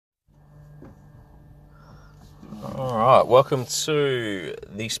right, welcome to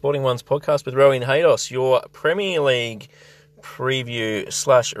the Sporting Ones podcast with Rowey and Haydos, your Premier League preview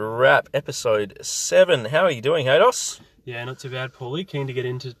 / wrap, episode 7. How are you doing, Haydos? Yeah, not too bad, Paulie. Keen to get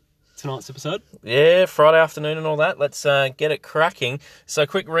into tonight's episode. Yeah, Friday afternoon and all that. Let's get it cracking. So,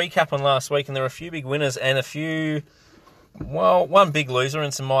 quick recap on last week, and there were a few big winners and one big loser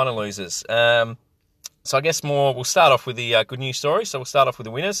and some minor losers. So I guess we'll start off with the good news story. So we'll start off with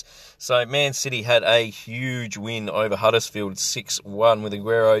the winners. So Man City had a huge win over Huddersfield, 6-1, with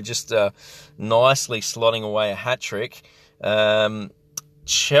Aguero just nicely slotting away a hat-trick.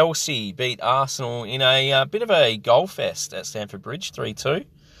 Chelsea beat Arsenal in a bit of a goal fest at Stamford Bridge, 3-2.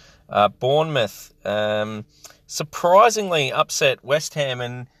 Bournemouth surprisingly upset West Ham,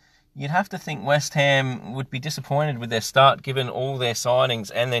 and you'd have to think West Ham would be disappointed with their start given all their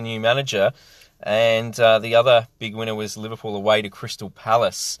signings and their new manager. And the other big winner was Liverpool away to Crystal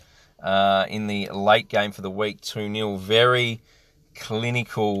Palace in the late game for the week, 2-0. Very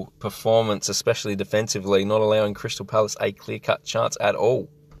clinical performance, especially defensively, not allowing Crystal Palace a clear-cut chance at all.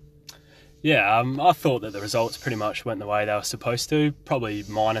 Yeah, I thought that the results pretty much went the way they were supposed to, probably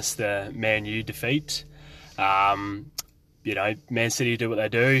minus the Man U defeat. Man City do what they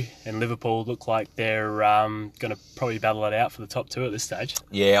do, and Liverpool look like they're going to probably battle it out for the top two at this stage.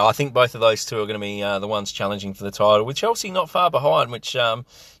 Yeah, I think both of those two are going to be the ones challenging for the title, with Chelsea not far behind, which,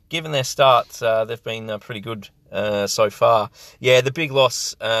 given their start, they've been pretty good so far. Yeah, the big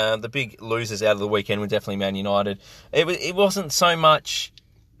loss, the big losers out of the weekend were definitely Man United. It wasn't so much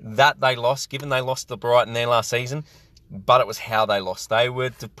that they lost, given they lost to Brighton their last season, but it was how they lost. They were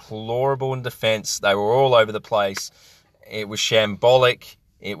deplorable in defence. They were all over the place. It was shambolic.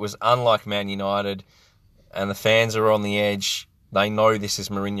 It was unlike Man United. And the fans are on the edge. They know this is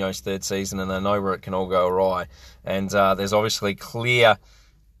Mourinho's third season, and they know where it can all go awry. And there's obviously clear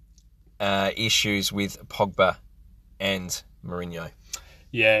issues with Pogba and Mourinho.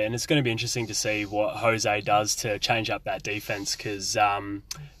 Yeah, and it's going to be interesting to see what Jose does to change up that defence, because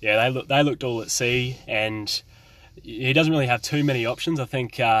they looked all at sea, and he doesn't really have too many options. I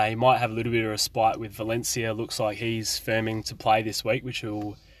think he might have a little bit of respite with Valencia. Looks like he's firming to play this week, which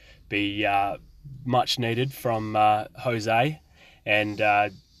will be much needed from Jose. And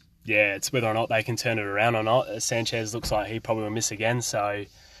it's whether or not they can turn it around or not. Sanchez looks like he probably will miss again. So,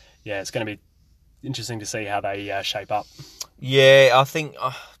 yeah, it's going to be interesting to see how they shape up. Yeah, I think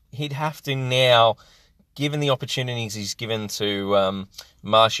he'd have to now, given the opportunities he's given to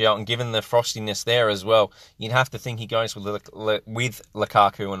Martial and given the frostiness there as well, you'd have to think he goes with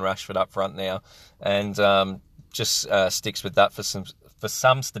Lukaku and Rashford up front now, and just sticks with that for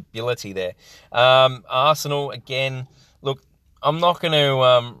some stability there. Arsenal, again, look, I'm not going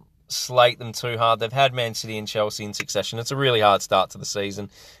to slate them too hard. They've had Man City and Chelsea in succession. It's a really hard start to the season.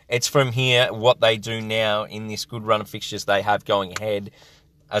 It's from here, what they do now in this good run of fixtures they have going ahead,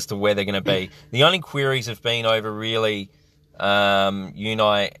 as to where they're going to be. The only queries have been over really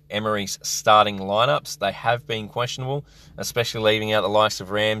Unai Emery's starting lineups. They have been questionable, especially leaving out the likes of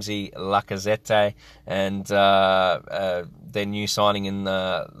Ramsey, Lacazette, and their new signing in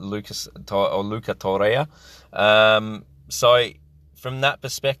Luca Torreira. So from that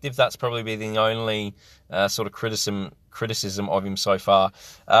perspective, that's probably been the only sort of criticism of him so far.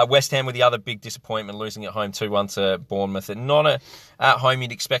 West Ham with the other big disappointment, losing at home 2-1 to Bournemouth. And at home,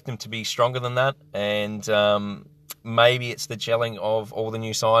 you'd expect them to be stronger than that. And maybe it's the gelling of all the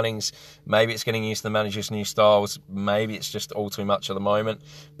new signings. Maybe it's getting used to the manager's new styles. Maybe it's just all too much at the moment.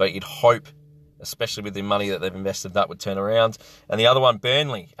 But you'd hope, especially with the money that they've invested, that would turn around. And the other one,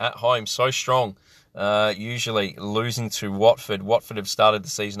 Burnley, at home, so strong. Usually losing to Watford. Watford have started the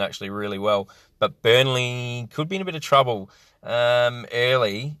season actually really well, but Burnley could be in a bit of trouble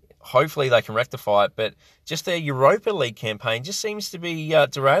early. Hopefully they can rectify it, but just their Europa League campaign just seems to be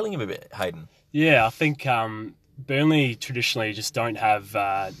derailing them a bit, Hayden. Yeah, I think Burnley traditionally just don't have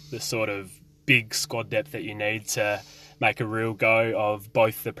the sort of big squad depth that you need to make a real go of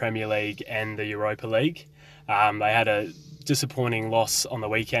both the Premier League and the Europa League. They had a disappointing loss on the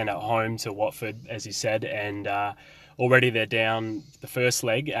weekend at home to Watford, as you said, and already they're down the first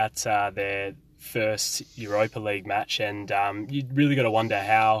leg at their first Europa League match, and you really got to wonder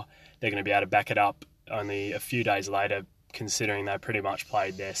how they're going to be able to back it up only a few days later, considering they pretty much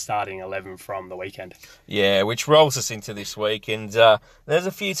played their starting 11 from the weekend. Yeah, which rolls us into this week, and there's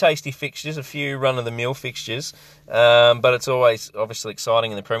a few tasty fixtures, a few run-of-the-mill fixtures, but it's always obviously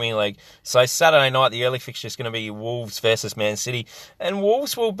exciting in the Premier League. So Saturday night, the early fixture is going to be Wolves versus Man City, and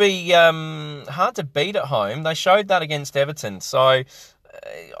Wolves will be hard to beat at home. They showed that against Everton, so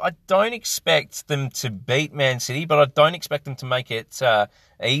I don't expect them to beat Man City, but I don't expect them to make it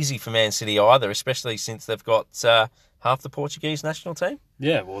easy for Man City either, especially since they've got half the Portuguese national team.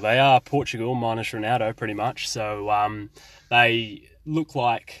 Yeah, well, they are Portugal minus Ronaldo, pretty much. So they look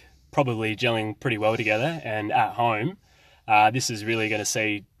like probably gelling pretty well together. And at home, this is really going to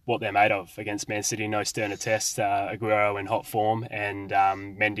see what they're made of against Man City. No Sterner test, Aguero in hot form, and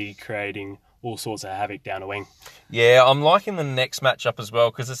Mendy creating all sorts of havoc down the wing. Yeah, I'm liking the next matchup as well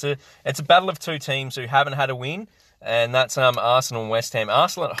because it's a battle of two teams who haven't had a win, and that's Arsenal and West Ham.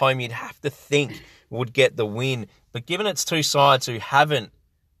 Arsenal at home, you'd have to think would get the win, but given it's two sides who haven't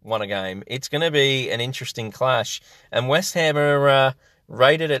won a game, it's going to be an interesting clash. And West Ham are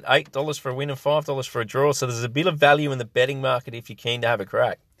rated at $8 for a win and $5 for a draw, so there's a bit of value in the betting market if you're keen to have a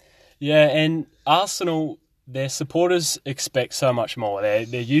crack. Yeah, and Arsenal, their supporters expect so much more. They're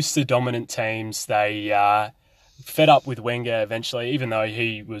used to dominant teams. They fed up with Wenger eventually, even though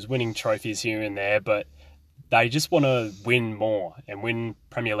he was winning trophies here and there, but they just want to win more and win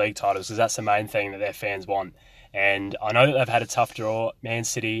Premier League titles because that's the main thing that their fans want. And I know that they've had a tough draw, Man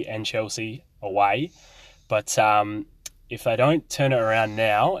City and Chelsea away, but if they don't turn it around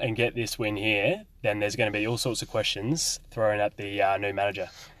now and get this win here, then there's going to be all sorts of questions thrown at the new manager.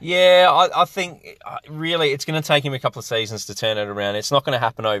 Yeah, I think really it's going to take him a couple of seasons to turn it around. It's not going to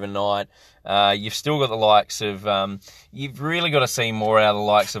happen overnight. You've still got the likes of... you've really got to see more out of the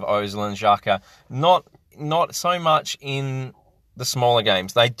likes of Ozil and Xhaka. Not so much in the smaller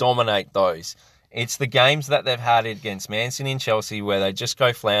games. They dominate those. It's the games that they've had against Man City and Chelsea where they just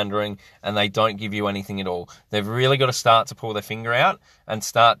go floundering and they don't give you anything at all. They've really got to start to pull their finger out and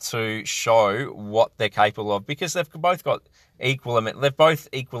start to show what they're capable of because they've both got they're both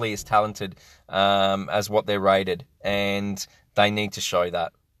equally as talented as what they're rated, and they need to show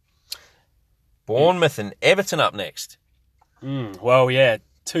that. Bournemouth and Everton up next. Well, yeah.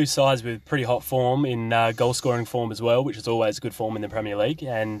 Two sides with pretty hot form in goal-scoring form as well, which is always good form in the Premier League.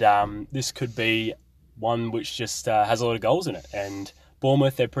 And this could be one which just has a lot of goals in it. And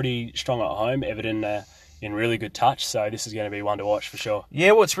Bournemouth, they're pretty strong at home. Everton in really good touch, so this is going to be one to watch for sure.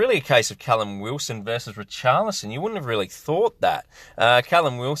 Yeah, well, it's really a case of Callum Wilson versus Richarlison. You wouldn't have really thought that.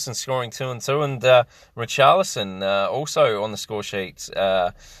 Callum Wilson scoring 2-2 and Richarlison also on the score sheet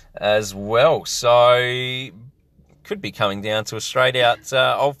as well. So... could be coming down to a straight-out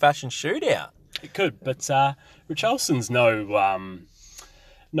old-fashioned shootout. It could, but Richarlison's no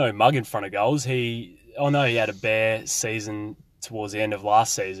mug in front of goals. I know he had a bare season towards the end of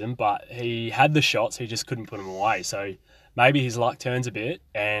last season, but he had the shots, he just couldn't put them away. So maybe his luck turns a bit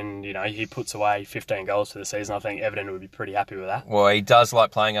and, he puts away 15 goals for the season. I think Everton would be pretty happy with that. Well, he does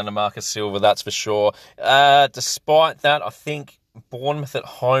like playing under Marcus Silva, that's for sure. Despite that, I think Bournemouth at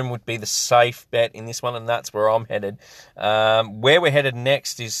home would be the safe bet in this one, and that's where I'm headed. Where we're headed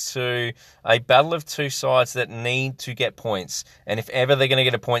next is to a battle of two sides that need to get points. And if ever they're going to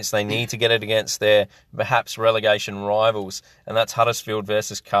get a points, they need to get it against their perhaps relegation rivals, and that's Huddersfield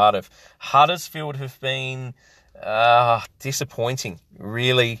versus Cardiff. Huddersfield have been disappointing,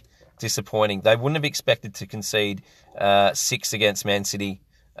 really disappointing. They wouldn't have expected to concede 6 against Man City,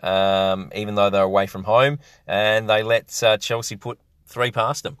 even though they're away from home, and they let Chelsea put 3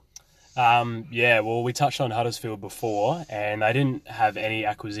 past them. Well, we touched on Huddersfield before, and they didn't have any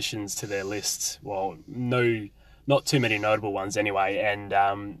acquisitions to their list. Well, no, not too many notable ones anyway, and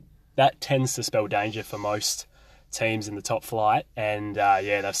that tends to spell danger for most teams in the top flight. And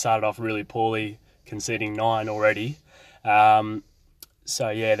they've started off really poorly, conceding 9 already.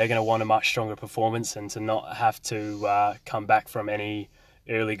 So they're going to want a much stronger performance and to not have to come back from any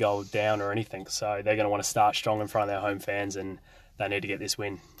early goal down or anything. So they're going to want to start strong in front of their home fans, and they need to get this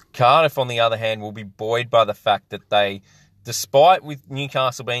win. Cardiff, on the other hand, will be buoyed by the fact that they, despite with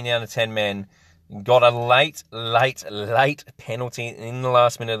Newcastle being down to 10 men, got a late penalty in the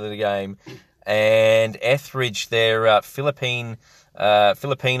last minute of the game, and Etheridge, their Filipino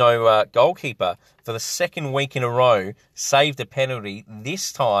goalkeeper, for the second week in a row, saved a penalty,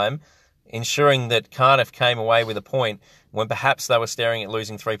 this time ensuring that Cardiff came away with a point when perhaps they were staring at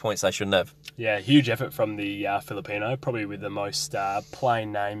losing 3 points they shouldn't have. Yeah, huge effort from the Filipino, probably with the most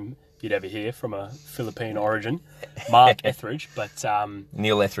plain name you'd ever hear from a Philippine origin, Mark Etheridge. But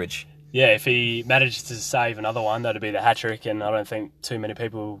Neil Etheridge. Yeah, if he managed to save another one, that'd be the hat-trick, and I don't think too many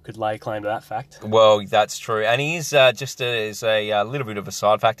people could lay claim to that fact. Well, that's true. And he is, just as a little bit of a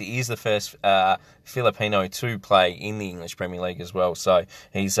side fact, he is the first Filipino to play in the English Premier League as well. So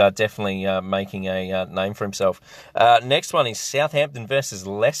he's definitely making a name for himself. Next one is Southampton versus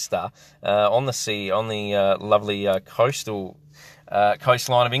Leicester on the sea, on the lovely coastline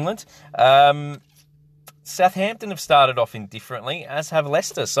of England. Southampton have started off indifferently, as have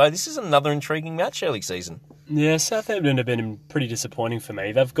Leicester. So this is another intriguing match early season. Yeah, Southampton have been pretty disappointing for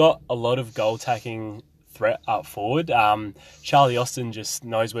me. They've got a lot of goal-taking threat up forward. Charlie Austin just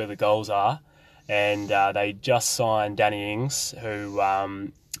knows where the goals are, and they just signed Danny Ings, who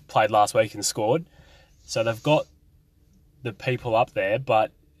played last week and scored. So they've got the people up there,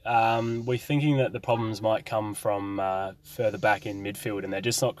 but we're thinking that the problems might come from further back in midfield, and they're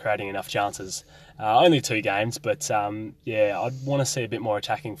just not creating enough chances. Only 2 games, but I'd want to see a bit more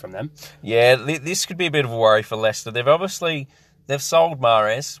attacking from them. Yeah, this could be a bit of a worry for Leicester. They've sold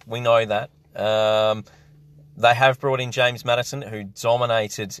Mahrez, we know that. They have brought in James Maddison, who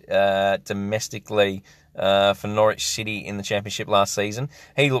dominated domestically for Norwich City in the Championship last season.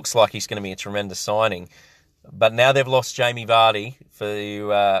 He looks like he's going to be a tremendous signing. But now they've lost Jamie Vardy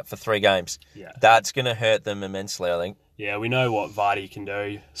for 3 games. Yeah. That's going to hurt them immensely, I think. Yeah, we know what Vardy can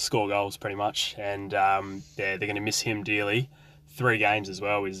do, score goals pretty much, and they're going to miss him dearly. 3 games as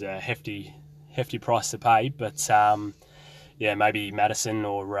well is a hefty price to pay, but maybe Maddison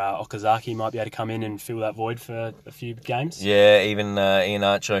or Okazaki might be able to come in and fill that void for a few games. Yeah, even Ian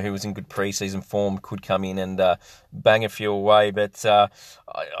Archer, who was in good pre-season form, could come in and bang a few away, but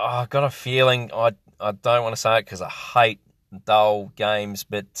I got a feeling, I don't want to say it because I hate dull games,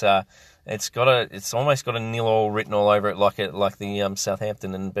 but it's almost got a 0-0 written all over it, like the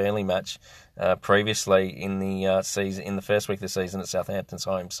Southampton and Burnley match previously in the season, in the first week of the season at Southampton's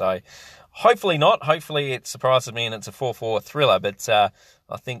home. So hopefully not. Hopefully it surprises me and it's a 4-4 thriller. But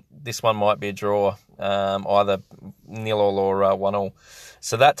I think this one might be a draw, either 0-0 or 1-0.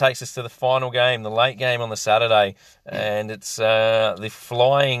 So that takes us to the final game, the late game on the Saturday, and it's the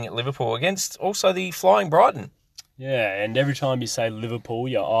flying Liverpool against also the flying Brighton. Yeah, and every time you say Liverpool,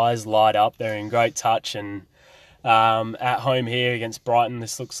 your eyes light up. They're in great touch, and at home here against Brighton,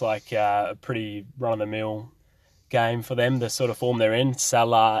 this looks like a pretty run-of-the-mill game for them. The sort of form they're in,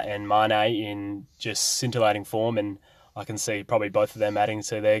 Salah and Mane in just scintillating form, and I can see probably both of them adding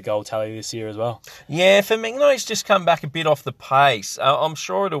to their goal tally this year as well. Yeah, Firmino's just come back a bit off the pace. I'm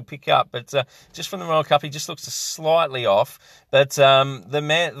sure it'll pick up, but just from the World Cup, he just looks slightly off. But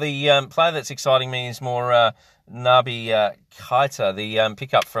the player that's exciting me is more Naby Keita, the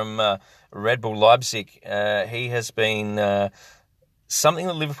pickup from Red Bull Leipzig. He has been something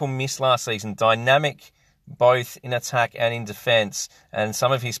that Liverpool missed last season, dynamic both in attack and in defence, and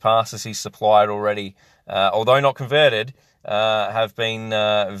some of his passes he's supplied already, although not converted, have been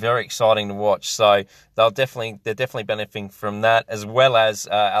very exciting to watch. So they're definitely benefiting from that, as well as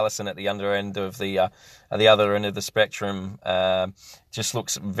Alisson at the other end of the spectrum. Just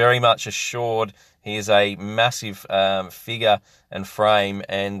looks very much assured. He is a massive figure and frame,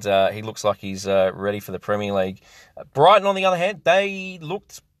 and he looks like he's ready for the Premier League. Brighton, on the other hand, they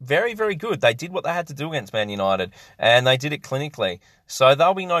looked very, very good. They did what they had to do against Man United, and they did it clinically. So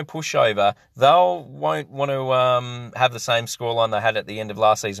there'll be no pushover. They won't want to have the same scoreline they had at the end of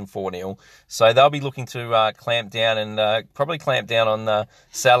last season, 4-0. So they'll be looking to clamp down and probably clamp down on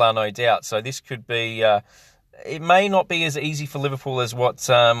Salah, no doubt. So this could be... it may not be as easy for Liverpool as what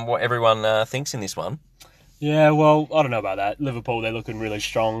everyone thinks in this one. Yeah, well, I don't know about that. Liverpool, they're looking really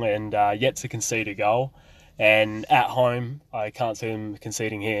strong and yet to concede a goal. And at home, I can't see them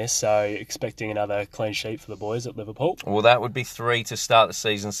conceding here, so expecting another clean sheet for the boys at Liverpool. Well, that would be 3 to start the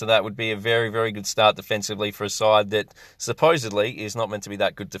season, so that would be a very, very good start defensively for a side that supposedly is not meant to be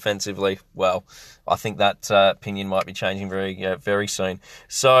that good defensively. Well, I think that opinion might be changing very, very soon.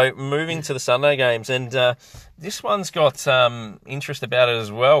 So moving to the Sunday games, and this one's got interest about it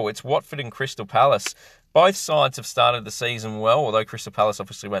as well. It's Watford and Crystal Palace. Both sides have started the season well, although Crystal Palace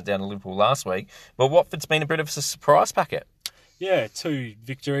obviously went down to Liverpool last week. But Watford's been a bit of a surprise packet. Yeah, 2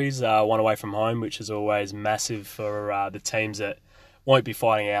 victories, 1 away from home, which is always massive for the teams that won't be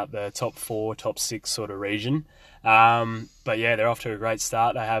fighting out the top 4, top 6 sort of region. But yeah, they're off to a great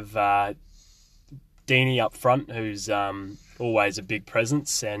start. They have Deeney up front, who's always a big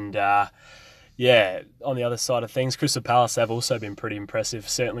presence, and... on the other side of things, Crystal Palace have also been pretty impressive,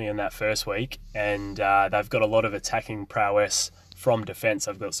 certainly in that first week, and they've got a lot of attacking prowess from defence.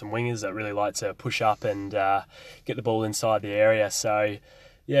 They've got some wingers that really like to push up and get the ball inside the area. So,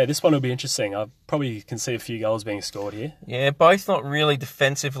 yeah, this one will be interesting. I probably can see a few goals being scored here. Yeah, both not really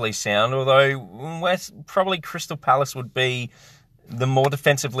defensively sound, although probably Crystal Palace would be the more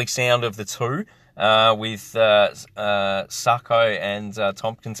defensively sound of the two. With Sacco and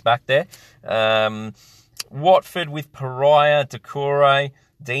Tompkins back there. Watford with Pariah, Decore,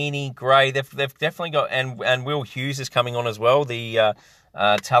 Deeney, Gray. They've definitely got... And Will Hughes is coming on as well, the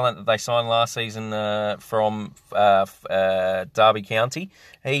talent that they signed last season from Derby County.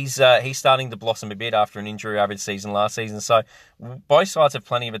 He's starting to blossom a bit after an injury-ravaged season last season. So both sides have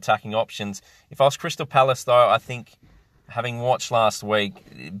plenty of attacking options. If I was Crystal Palace, though, I think, having watched last week,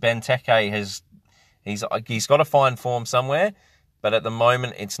 Benteke He's got to find form somewhere, but at the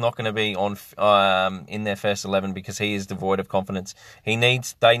moment it's not going to be on in their first 11 because he is devoid of confidence. They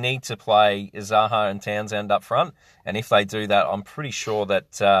need to play Zaha and Townsend up front, and if they do that, I'm pretty sure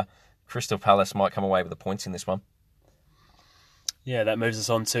that Crystal Palace might come away with the points in this one. Yeah, that moves us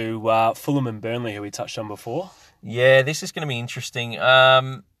on to Fulham and Burnley, who we touched on before. Yeah, this is going to be interesting.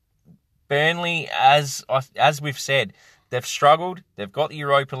 Burnley, as we've said, they've struggled. They've got the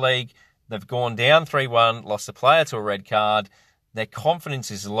Europa League. They've gone down 3-1, lost a player to a red card. Their confidence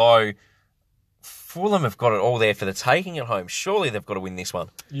is low. Fulham have got it all there for the taking at home. Surely they've got to win this one.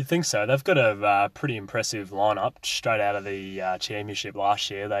 You'd think so. They've got a pretty impressive lineup straight out of the Championship last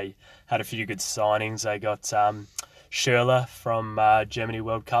year. They had a few good signings. They got Schürrle from Germany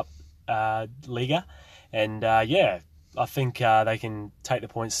World Cup Liga. And, I think they can take the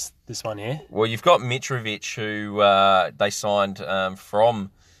points this one here. Well, you've got Mitrovic, who they signed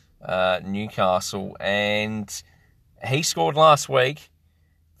from Newcastle, and he scored last week.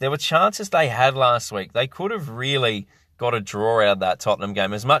 There were chances they had last week. They could have really got a draw out of that Tottenham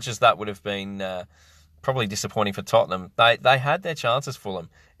game, as much as that would have been probably disappointing for Tottenham. They had their chances for them,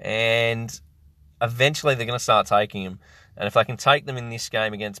 and eventually they're going to start taking them. And if they can take them in this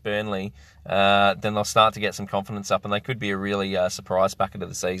game against Burnley, then they'll start to get some confidence up, and they could be a really surprise packet of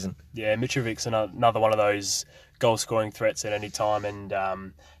the season. Yeah, Mitrovic's another one of those goal-scoring threats at any time,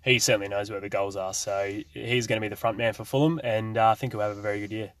 and he certainly knows where the goals are. So he's going to be the front man for Fulham, and I think he'll have a very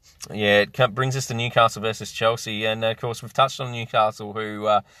good year. Yeah, it brings us to Newcastle versus Chelsea, and of course we've touched on Newcastle, who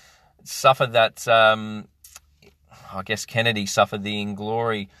suffered that. I guess Kennedy suffered the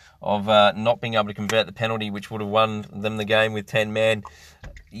inglory of not being able to convert the penalty, which would have won them the game with 10 men.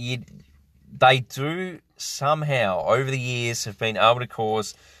 They do somehow, over the years, have been able to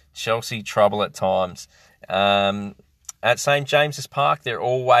cause Chelsea trouble at times. At St James's Park, they're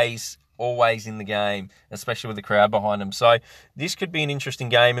always in the game, especially with the crowd behind them. So this could be an interesting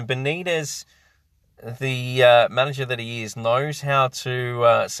game. And Benitez, the manager that he is, knows how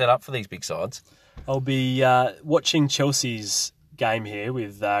to set up for these big sides. I'll be watching Chelsea's game here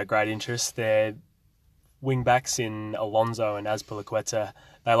with great interest. Their wing-backs in Alonso and Azpilicueta,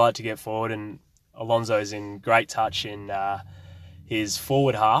 they like to get forward, and Alonso's in great touch in his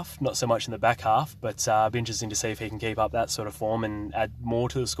forward half, not so much in the back half, but it'll be interesting to see if he can keep up that sort of form and add more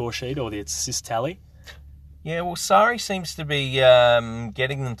to the score sheet or the assist tally. Yeah, well, Sarri seems to be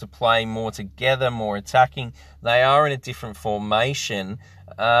getting them to play more together, more attacking. They are in a different formation.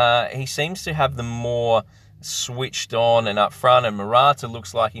 He seems to have them more switched on and up front, and Morata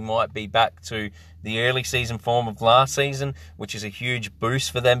looks like he might be back to the early season form of last season, which is a huge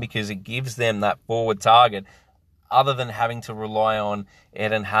boost for them because it gives them that forward target, other than having to rely on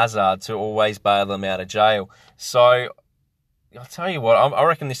Eden Hazard to always bail them out of jail. So, I'll tell you what, I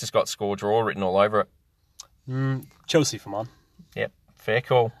reckon this has got score draw written all over it. Chelsea for mine. Yep, fair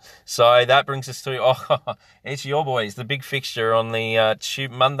call. So that brings us to, it's your boys, the big fixture on the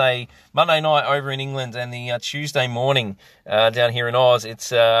Monday night over in England, and the Tuesday morning down here in Oz.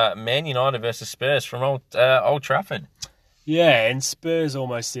 It's Man United versus Spurs from Old Trafford. Yeah, and Spurs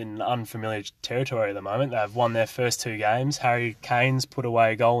almost in unfamiliar territory at the moment. They've won their first two games. Harry Kane's put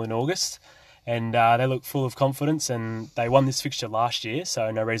away a goal in August, and they look full of confidence, and they won this fixture last year, so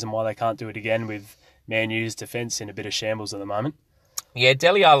no reason why they can't do it again with Man U's defence in a bit of shambles at the moment. Yeah,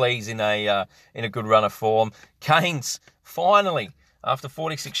 Dele Alli's in a good run of form. Kane's finally, after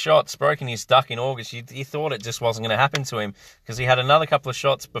 46 shots, broken his duck in August. You thought it just wasn't going to happen to him because he had another couple of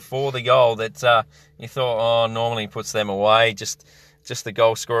shots before the goal that you thought, normally he puts them away, just the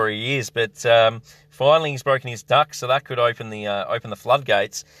goal scorer he is. But finally he's broken his duck, so that could open the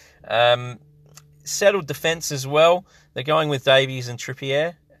floodgates. Settled defence as well. They're going with Davies and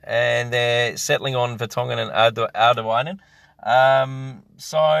Trippier, and they're settling on Vertonghen and Alderweireld.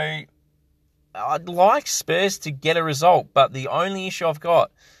 So I'd like Spurs to get a result, but the only issue I've got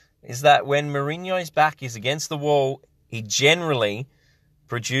is that when Mourinho's back is against the wall, he generally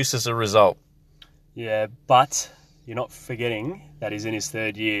produces a result. Yeah, but you're not forgetting that he's in his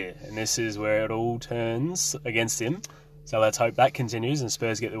third year, and this is where it all turns against him. So let's hope that continues and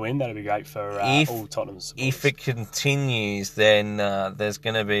Spurs get the win. That'll be great for all Tottenham's supporters. If it continues, then there's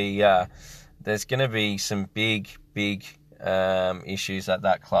going to be some big issues at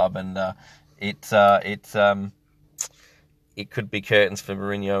that club, and it could be curtains for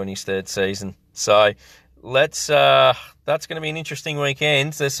Mourinho in his third season. So that's going to be an interesting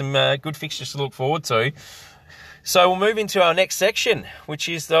weekend. There's some good fixtures to look forward to. So we'll move into our next section, which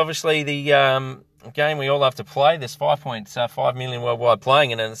is obviously the game we all love to play. There's 5.5 million worldwide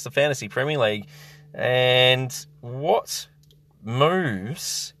playing, and it's the Fantasy Premier League. And what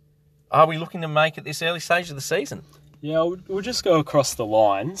moves are we looking to make at this early stage of the season? Yeah, we'll just go across the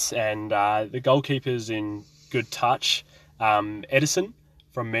lines, and the goalkeeper's in good touch. Edison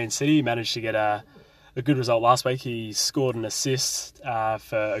from Man City managed to get a good result last week. He scored an assist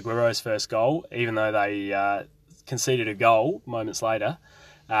for Aguero's first goal, even though they conceded a goal moments later.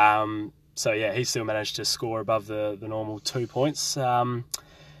 So, yeah, he still managed to score above the normal 2 points.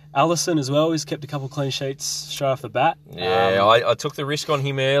 Allison as well, he's kept a couple of clean sheets straight off the bat. Yeah, I took the risk on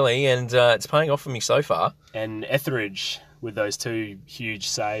him early, and it's paying off for me so far. And Etheridge, with those 2 huge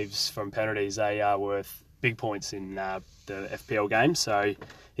saves from penalties, they are worth big points in the FPL game. So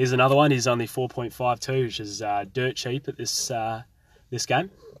here's another one. He's only 4.52, which is dirt cheap at this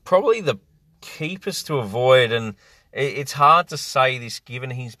game. Probably the keepers to avoid, and it's hard to say this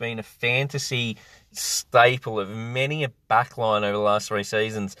given he's been a fantasy staple of many a backline over the last 3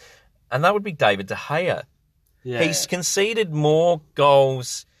 seasons, and that would be David De Gea. Yeah. He's conceded more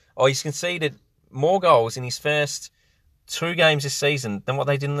goals in his first 2 games this season than what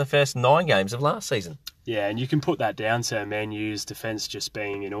they did in the first 9 games of last season. Yeah, and you can put that down to Man U's defence just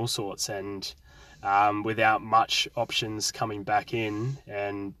being in all sorts, and without much options coming back in,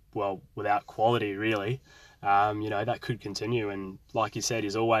 and, well, without quality, really. That could continue, and like you said,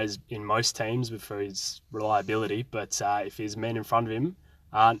 he's always in most teams for his reliability, but if his men in front of him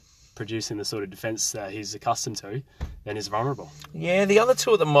aren't producing the sort of defence that he's accustomed to, then he's vulnerable. Yeah, the other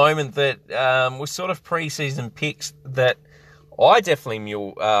 2 at the moment that were sort of pre-season picks that I definitely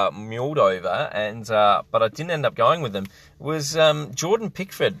muled over, but I didn't end up going with them, was Jordan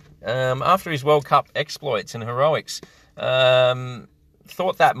Pickford. After his World Cup exploits and heroics,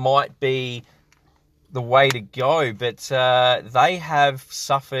 thought that might be the way to go, but they have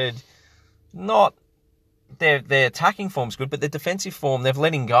suffered not their attacking form's good, but their defensive form, they've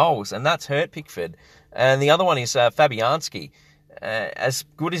let in goals, and that's hurt Pickford. And the other one is Fabianski. As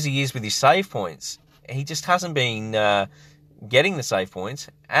good as he is with his save points, he just hasn't been getting the save points,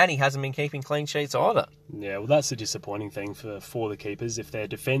 and he hasn't been keeping clean sheets either. Yeah, well, that's the disappointing thing for the keepers. If their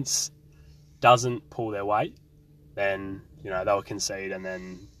defence doesn't pull their weight, then they'll concede, and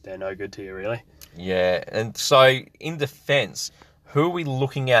then they're no good to you, really. Yeah, and so in defence, who are we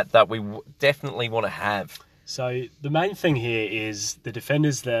looking at that we definitely want to have? So the main thing here is the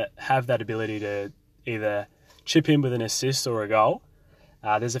defenders that have that ability to either chip in with an assist or a goal.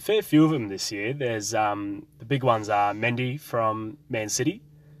 There's a fair few of them this year. There's the big ones are Mendy from Man City.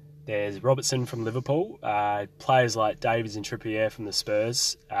 There's Robertson from Liverpool. Players like Davies and Trippier from the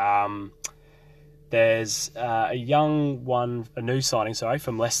Spurs. There's a new signing,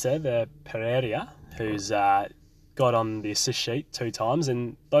 from Leicester, the Pereira, who's got on the assist sheet 2 times.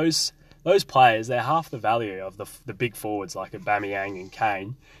 And those players, they're half the value of the big forwards like Aubameyang and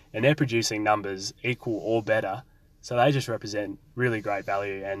Kane, and they're producing numbers equal or better. So they just represent really great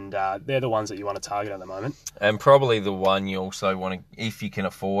value, and they're the ones that you want to target at the moment. And probably the one you also want to, if you can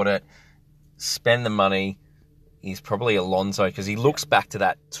afford it, spend the money, is probably Alonso, because he looks back to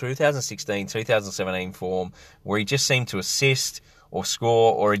that 2016, 2017 form where he just seemed to assist or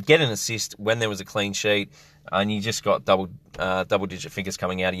score or get an assist when there was a clean sheet, and you just got double-digit figures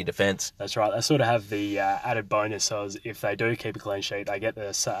coming out of your defence. That's right. They sort of have the added bonus of if they do keep a clean sheet, they get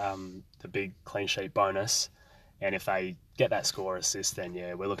the big clean sheet bonus, and if they get that score assist, then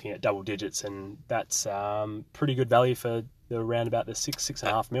yeah, we're looking at double digits, and that's pretty good value for around about the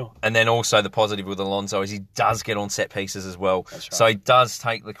 6.5 mil. And then also the positive with Alonso is he does get on set pieces as well. That's right. So he does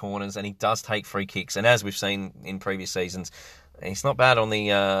take the corners and he does take free kicks. And as we've seen in previous seasons, he's not bad on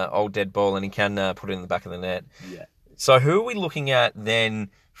the old dead ball, and he can put it in the back of the net. Yeah. So who are we looking at then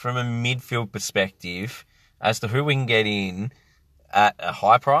from a midfield perspective as to who we can get in at a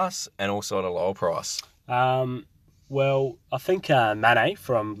high price and also at a low price? Well, I think Mane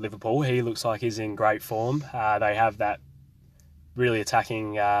from Liverpool, he looks like he's in great form. They have that really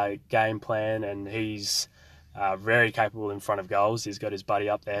attacking game plan, and he's very capable in front of goals. He's got his buddy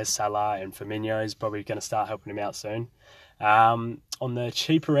up there, Salah, and Firmino is probably going to start helping him out soon. On the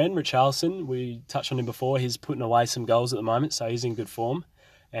cheaper end, Richarlison, we touched on him before. He's putting away some goals at the moment, so he's in good form.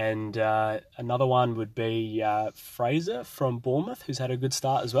 And another one would be Fraser from Bournemouth, who's had a good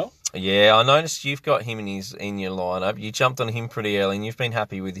start as well. Yeah, I noticed you've got him in your lineup. You jumped on him pretty early, and you've been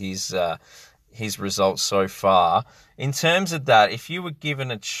happy with his results so far. In terms of that, if you were given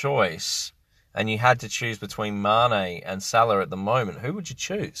a choice and you had to choose between Mane and Salah at the moment, who would you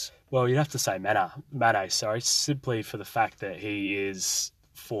choose? Well, you'd have to say Mane, simply for the fact that he is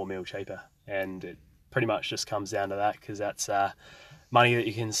 4 mil cheaper. And it pretty much just comes down to that, because that's money that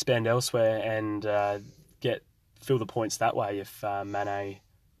you can spend elsewhere and fill the points that way if Mane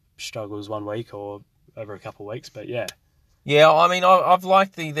struggles one week or over a couple of weeks. But yeah. Yeah, I mean, I've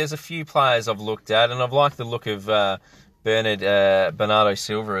liked there's a few players I've looked at, and I've liked the look of Bernardo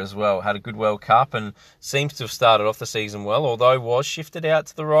Silva as well. Had a good World Cup and seems to have started off the season well, although was shifted out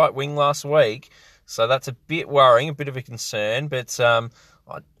to the right wing last week. So that's a bit worrying, a bit of a concern, but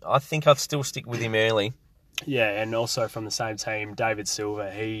I think I'd still stick with him early. Yeah, and also from the same team, David Silva,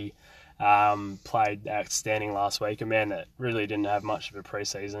 he played outstanding last week. A man that really didn't have much of a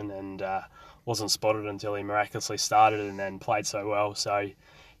preseason and wasn't spotted until he miraculously started and then played so well. So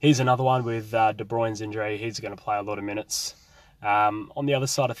he's another one with De Bruyne's injury. He's going to play a lot of minutes. On the other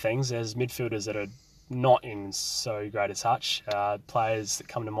side of things, there's midfielders that are not in so great a touch. Players that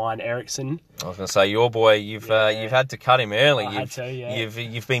come to mind, Ericsson. I was going to say, your boy, you've had to cut him early.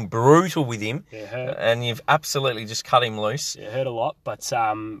 You've been brutal with him, and you've absolutely just cut him loose. It hurt a lot, but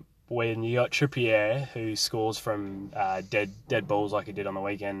when you got Trippier, who scores from dead balls like he did on the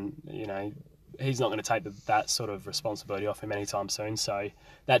weekend, he's not going to take that sort of responsibility off him anytime soon. So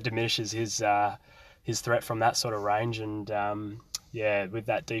that diminishes his threat from that sort of range. And with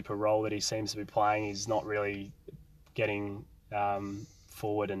that deeper role that he seems to be playing, he's not really getting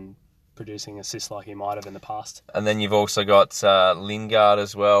forward and producing assists like he might have in the past. And then you've also got Lingard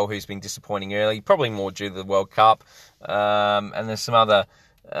as well, who's been disappointing early, probably more due to the World Cup. And there's some other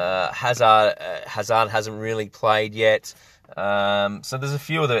Hazard hasn't really played yet. So there's a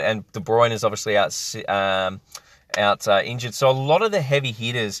few of the, and De Bruyne is obviously out injured. So a lot of the heavy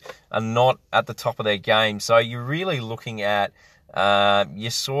hitters are not at the top of their game. So you're really looking at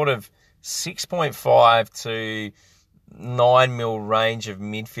your sort of 6.5 to 9 mil range of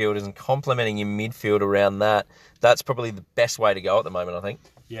midfielders and complementing your midfield around that. That's probably the best way to go at the moment, I think.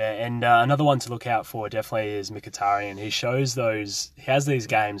 Yeah, and another one to look out for definitely is Mkhitaryan. He has these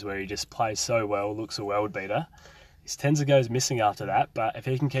games where he just plays so well, looks a world beater. He tends to go missing after that, but if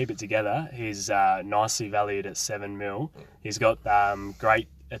he can keep it together, he's nicely valued at 7 mil. He's got great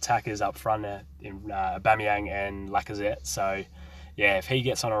attackers up front in Aubameyang and Lacazette. So, yeah, if he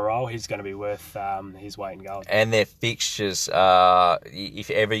gets on a roll, he's going to be worth his weight in gold. And their fixtures, if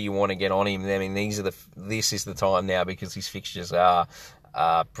ever you want to get on him, I mean, this is the time now because his fixtures are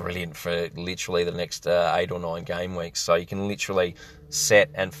brilliant for literally the next 8 or 9 game weeks. So you can literally set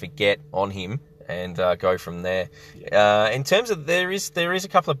and forget on him and go from there. In terms of, there is a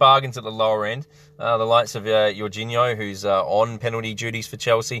couple of bargains at the lower end. The likes of Jorginho, who's on penalty duties for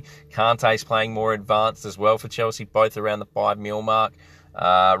Chelsea. Kante's playing more advanced as well for Chelsea, both around the 5 mil mark.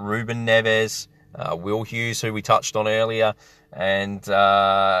 Ruben Neves, Will Hughes, who we touched on earlier, and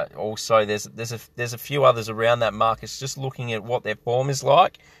also there's a few others around that mark. It's just looking at what their form is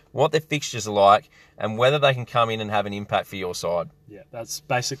like, what their fixtures are like, and whether they can come in and have an impact for your side. Yeah, that's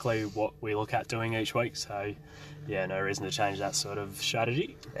basically what we look at doing each week. So, yeah, no reason to change that sort of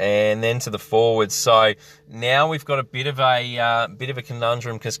strategy. And then to the forwards. So now we've got a bit of a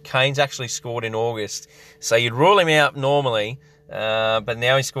conundrum because Kane's actually scored in August. So you'd rule him out normally. But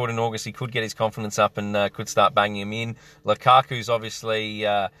now he's scored in August, he could get his confidence up and could start banging him in. Lukaku's obviously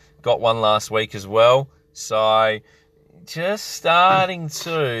got one last week as well. So just starting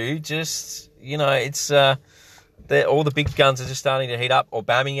to it's all the big guns are just starting to heat up.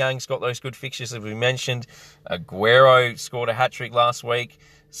 Aubameyang's got those good fixtures, as we mentioned. Aguero scored a hat-trick last week.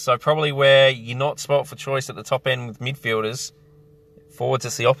 So probably where you're not spot for choice at the top end with midfielders, forwards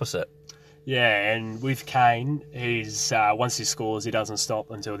it's the opposite. Yeah, and with Kane, he's once he scores, he doesn't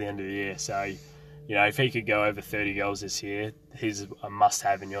stop until the end of the year. So, if he could go over 30 goals this year, he's a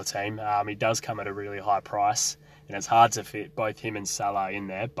must-have in your team. He does come at a really high price, and it's hard to fit both him and Salah in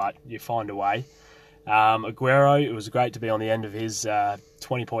there, but you find a way. Aguero, it was great to be on the end of his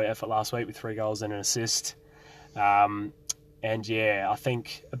 20-point effort last week with 3 goals and an assist. And yeah, I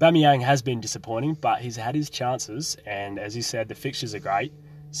think Aubameyang has been disappointing, but he's had his chances, and as you said, the fixtures are great.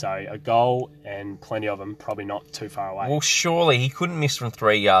 So a goal and plenty of them, probably not too far away. Well, surely he couldn't miss from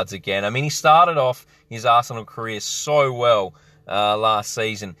 3 yards again. I mean, he started off his Arsenal career so well last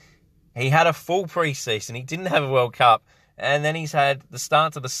season. He had a full pre-season. He didn't have a World Cup. And then he's had the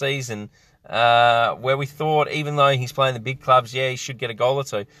start of the season where we thought, even though he's playing the big clubs, he should get a goal or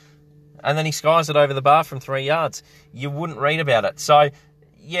two. And then he skies it over the bar from 3 yards. You wouldn't read about it. So,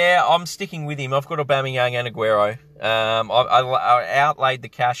 yeah, I'm sticking with him. I've got Aubameyang and Aguero. I outlaid the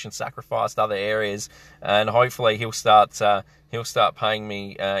cash and sacrificed other areas, and hopefully he'll start paying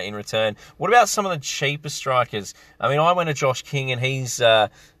me in return. What about some of the cheaper strikers? I mean, I went to Josh King, and he's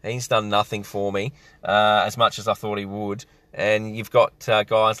done nothing for me as much as I thought he would. And you've got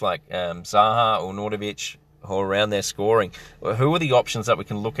guys like Zaha or Nordovic who are around there scoring. Who are the options that we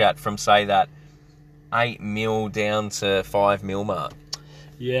can look at from, say, that 8 mil down to 5 mil mark?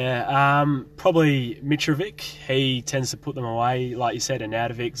 Yeah, probably Mitrovic. He tends to put them away. Like you said,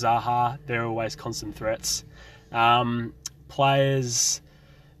 Arnautovic, Zaha, they're always constant threats. Players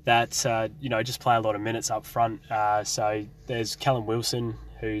that, just play a lot of minutes up front. So there's Callum Wilson,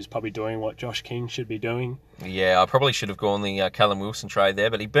 who's probably doing what Josh King should be doing. Yeah, I probably should have gone the Callum Wilson trade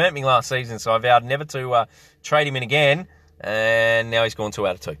there, but he burnt me last season, so I vowed never to trade him in again, and now he's gone 2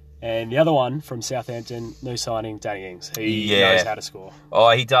 out of 2. And the other one from Southampton, new signing, Danny Ings. He knows how to score. Oh,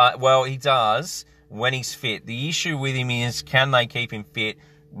 he does. Well, he does when he's fit. The issue with him is, can they keep him fit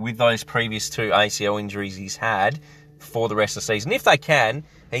with those previous 2 ACL injuries he's had for the rest of the season? If they can,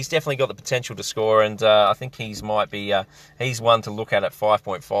 he's definitely got the potential to score, and I think he's one to look at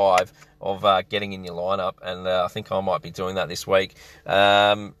 5.5 of getting in your lineup, and I think I might be doing that this week.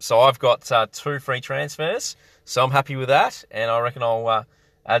 So I've got 2 free transfers, so I'm happy with that, and I reckon I'll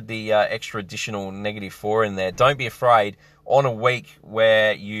add the extra additional -4 in there. Don't be afraid on a week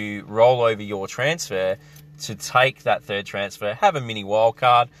where you roll over your transfer to take that 3rd transfer, have a mini wild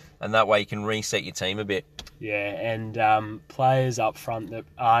card, and that way you can reset your team a bit. Yeah, and players up front that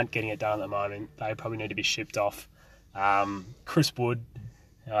aren't getting it done at the moment, they probably need to be shipped off. Chris Wood,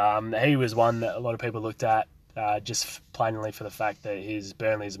 he was one that a lot of people looked at just plainly for the fact that he's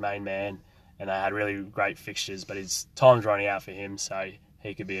Burnley's main man, and they had really great fixtures, but his time's running out for him, so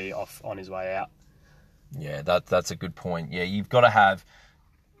he could be off on his way out. Yeah, that's a good point. Yeah, you've got to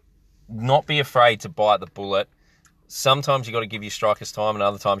not be afraid to bite the bullet. Sometimes you've got to give your strikers time, and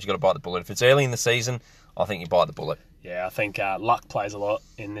other times you've got to bite the bullet. If it's early in the season, I think you bite the bullet. Yeah, I think luck plays a lot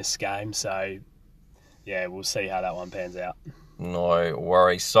in this game, so yeah, we'll see how that one pans out. No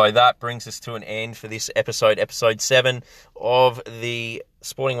worries. So that brings us to an end for this episode 7 of the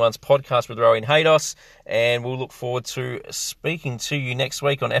Sporting Ones podcast with Rowey and Haydos, and we'll look forward to speaking to you next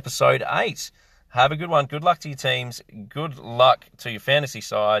week on episode 8. Have a good one. Good luck to your teams. Good luck to your fantasy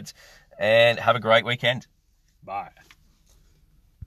sides, and have a great weekend. Bye.